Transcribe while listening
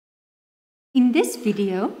In this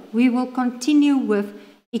video, we will continue with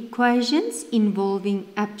equations involving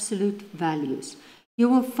absolute values. You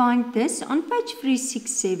will find this on page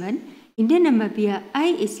 367 in the Namibian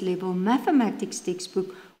AS-Level Mathematics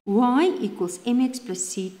textbook, Y equals mx plus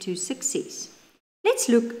c to success. Let's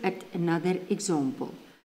look at another example.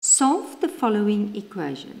 Solve the following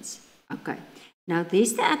equations. Okay, now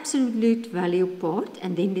there's the absolute value part,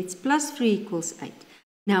 and then it's plus 3 equals 8.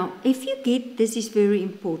 Now, if you get, this is very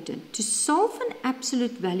important, to solve an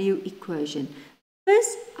absolute value equation,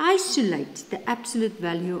 first isolate the absolute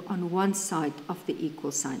value on one side of the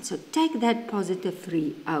equal sign. So take that positive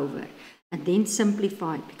 3 over and then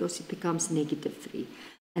simplify it because it becomes negative 3.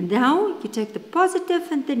 And now you take the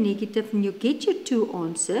positive and the negative and you get your two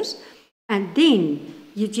answers, and then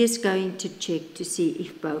you're just going to check to see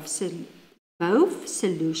if both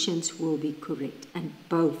solutions will be correct, and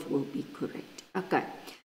both will be correct. Okay.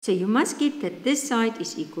 So you must get that this side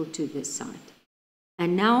is equal to this side.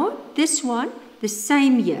 And now this one, the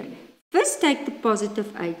same here. First take the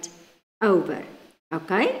positive 8 over.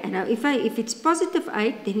 Okay, and now if it's positive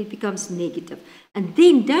 8, then it becomes negative. And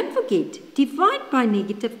then don't forget, divide by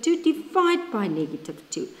negative 2, divide by negative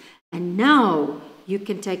 2. And now you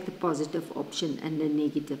can take the positive option and the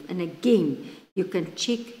negative. And again, you can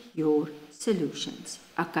check your solutions.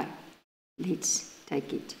 Okay, let's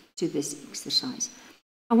take it to this exercise.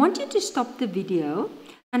 I want you to stop the video,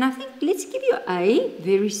 and I think let's give you A,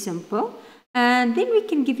 very simple, and then we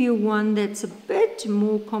can give you one that's a bit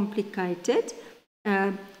more complicated.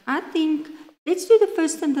 I think let's do the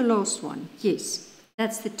first and the last one. Yes,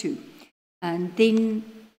 that's the 2. And then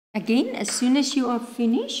again, as soon as you are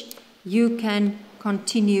finished, you can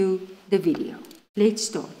continue the video. Let's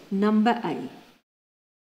start. Number A.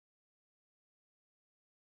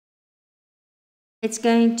 It's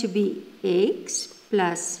going to be x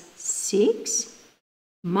plus 6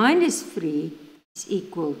 minus 3 is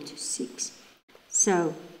equal to 6.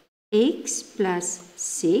 So x plus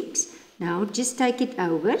 6, now just take it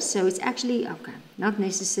over. So it's actually, okay, not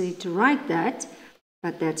necessary to write that,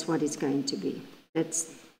 but that's what it's going to be.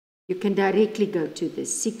 You can directly go to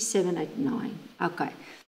this 6, 7, 8, 9. Okay,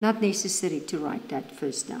 not necessary to write that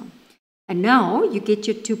first down. And now you get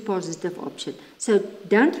your two positive options. So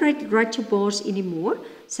don't write your bars anymore.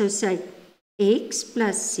 So say x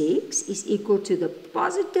plus 6 is equal to the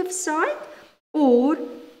positive side, or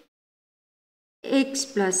x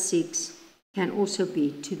plus 6 can also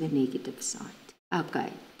be to the negative side.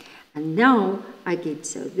 Okay, and now I get,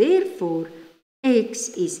 so therefore x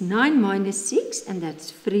is 9 minus 6, and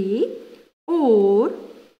that's 3, or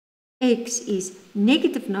x is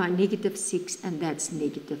negative 9, negative 6, and that's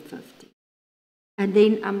negative 50. And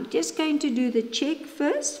then I'm just going to do the check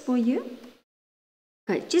first for you.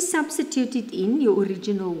 Okay, just substitute it in your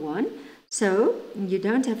original one. So you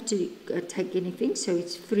don't have to take anything. So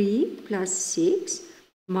it's 3 plus 6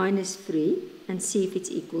 minus 3, and see if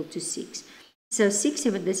it's equal to 6. So 6,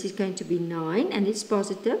 7, this is going to be 9, and it's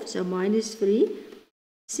positive. So minus 3,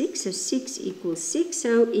 6. So 6 equals 6.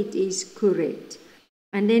 So it is correct.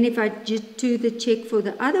 And then if I just do the check for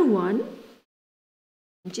the other one,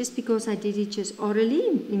 just because I did it just orally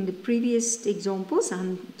in the previous examples,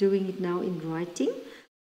 I'm doing it now in writing.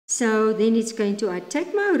 So then it's going to, I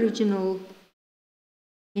take my original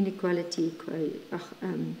inequality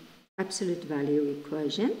equation, absolute value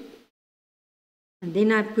equation, and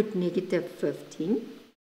then I put negative 15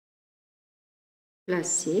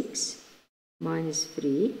 plus 6 minus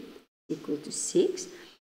 3 equal to 6.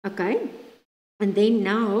 Okay. And then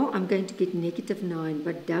now I'm going to get negative 9.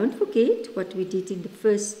 But don't forget what we did in the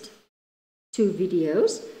first two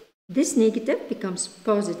videos. This negative becomes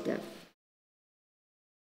positive.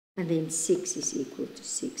 And then 6 is equal to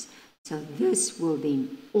 6. So this will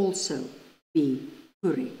then also be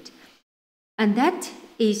correct. And that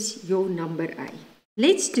is your number A.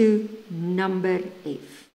 Let's do number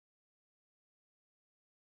F.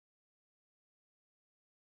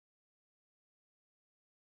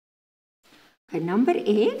 Okay, number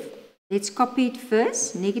F, let's copy it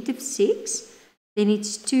first, negative 6, then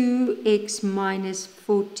it's 2x minus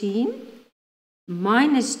 14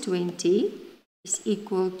 minus 20 is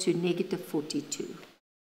equal to negative 42.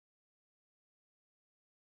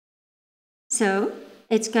 So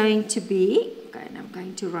it's going to be, okay, and I'm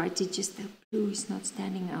going to write it, just the blue is not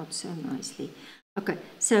standing out so nicely. Okay,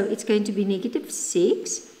 so it's going to be negative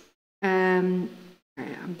 6. I'm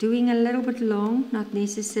doing a little bit long, not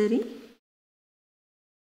necessary.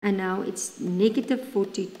 And now it's negative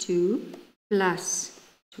 42 plus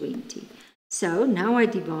 20. So now I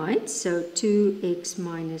divide. So 2x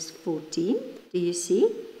minus 14. Do you see?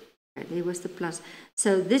 Okay, there was the plus.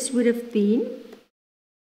 So this would have been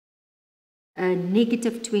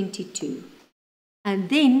negative 22. And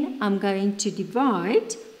then I'm going to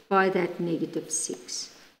divide by that negative 6.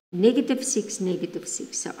 Negative 6, negative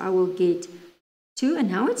 6. So I will get 2,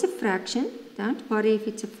 and now it's a fraction. Don't worry if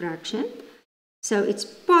it's a fraction. So it's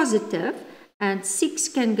positive, and 6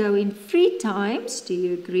 can go in 3 times, do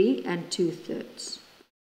you agree? And 2/3.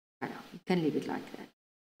 You can leave it like that.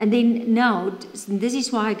 And then now, this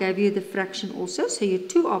is why I gave you the fraction also. So your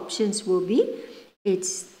 2 options will be,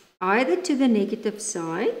 it's either to the negative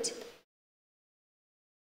side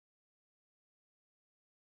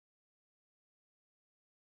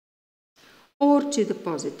or to the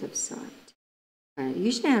positive side.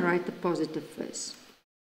 Usually I write the positive first.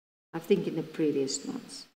 I think in the previous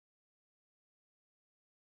ones.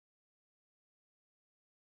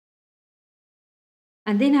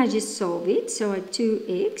 And then I just solve it. So I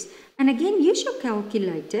 2x. And again, use your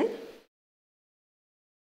calculator.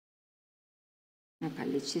 Okay,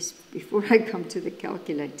 let's just, before I come to the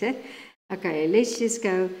calculator, okay, let's just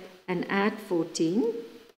go and add 14.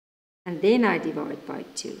 And then I divide by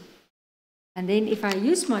 2. And then if I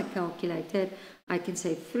use my calculator, I can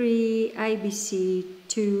say 3 ABC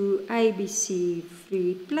 2 ABC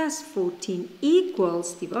 3 plus 14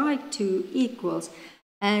 equals, divide 2 equals,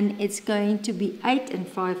 and it's going to be 8 and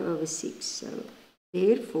 5 over 6. So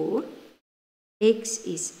therefore, x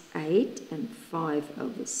is 8 and 5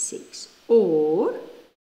 over 6. Or,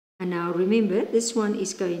 and now remember, this one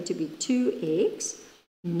is going to be 2x,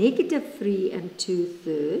 negative 3 and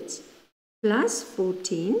 2/3, plus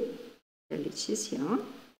 14. So let's just,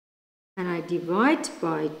 and I divide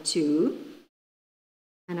by 2,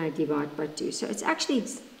 and I divide by 2. So it's actually,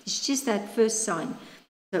 it's just that first sign.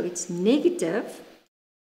 So it's negative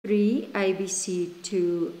 3 ABC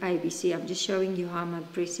 2 ABC. I'm just showing you how I'm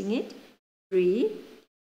pressing it. 3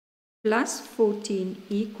 plus 14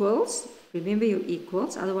 equals, remember your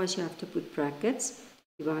equals, otherwise you have to put brackets,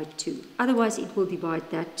 divide 2. Otherwise it will divide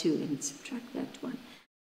that 2 and subtract that one.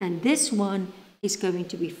 And this one is going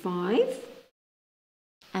to be 5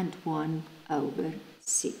 and 1 over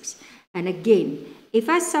 6. And again, if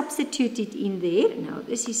I substitute it in there, now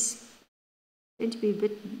this is going to be a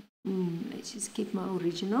bit, let's just keep my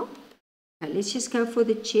original. Okay, let's just go for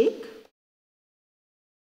the check.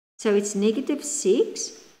 So it's negative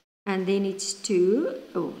 6, and then it's 2.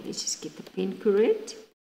 Oh, let's just get the pen correct.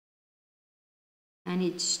 And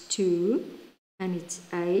it's 2, and it's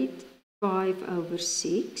 8, 5 over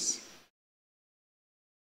 6.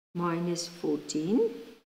 Minus 14.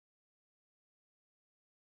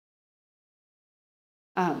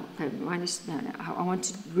 Oh, okay, minus, no, I want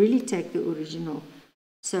to really take the original.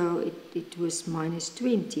 So it was minus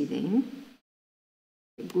 20 then.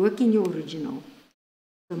 Work in your original.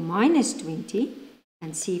 So minus 20,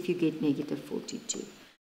 and see if you get negative 42.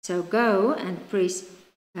 So go and press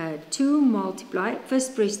 2 multiply,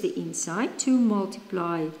 first press the inside, 2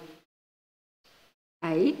 multiply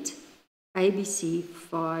 8. ABC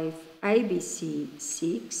 5, ABC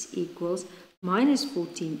 6 equals, minus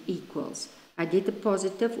 14 equals. I get a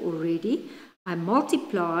positive already. I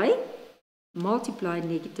multiply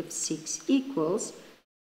negative 6 equals,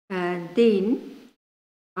 and then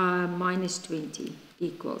minus 20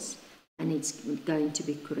 equals. And it's going to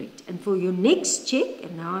be correct. And for your next check,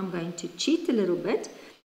 and now I'm going to cheat a little bit.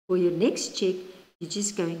 For your next check, you're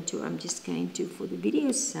just going to, I'm just going to, for the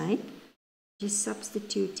video's sake, just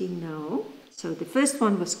substituting now. So the first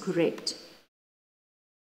one was correct.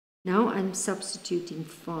 Now I'm substituting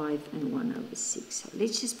 5 and 1 over 6. So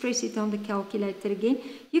let's just press it on the calculator again.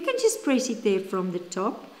 You can just press it there from the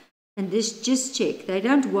top and just check. They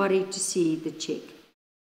don't worry to see the check.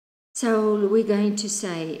 So we're going to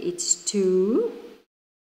say it's 2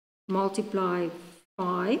 multiply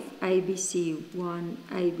 5 ABC 1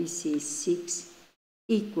 ABC 6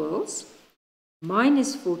 equals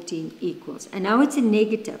minus 14 equals, and now it's a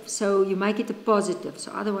negative, so you make it a positive,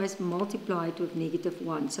 so otherwise multiply it with negative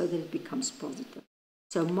 1 so that it becomes positive.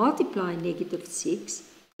 So multiply negative 6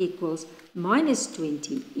 equals minus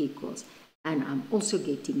 20 equals, and I'm also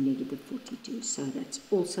getting negative 42, so that's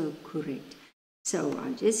also correct. So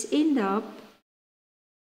I just end up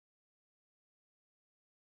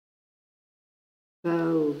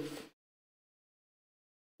both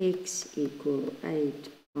x equal 8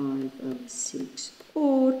 5 over 6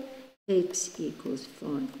 or x equals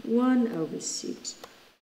 5 1 over 6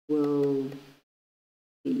 will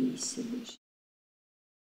be solution.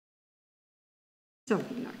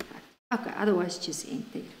 Something like that. Okay, otherwise just end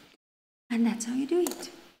there. And that's how you do it.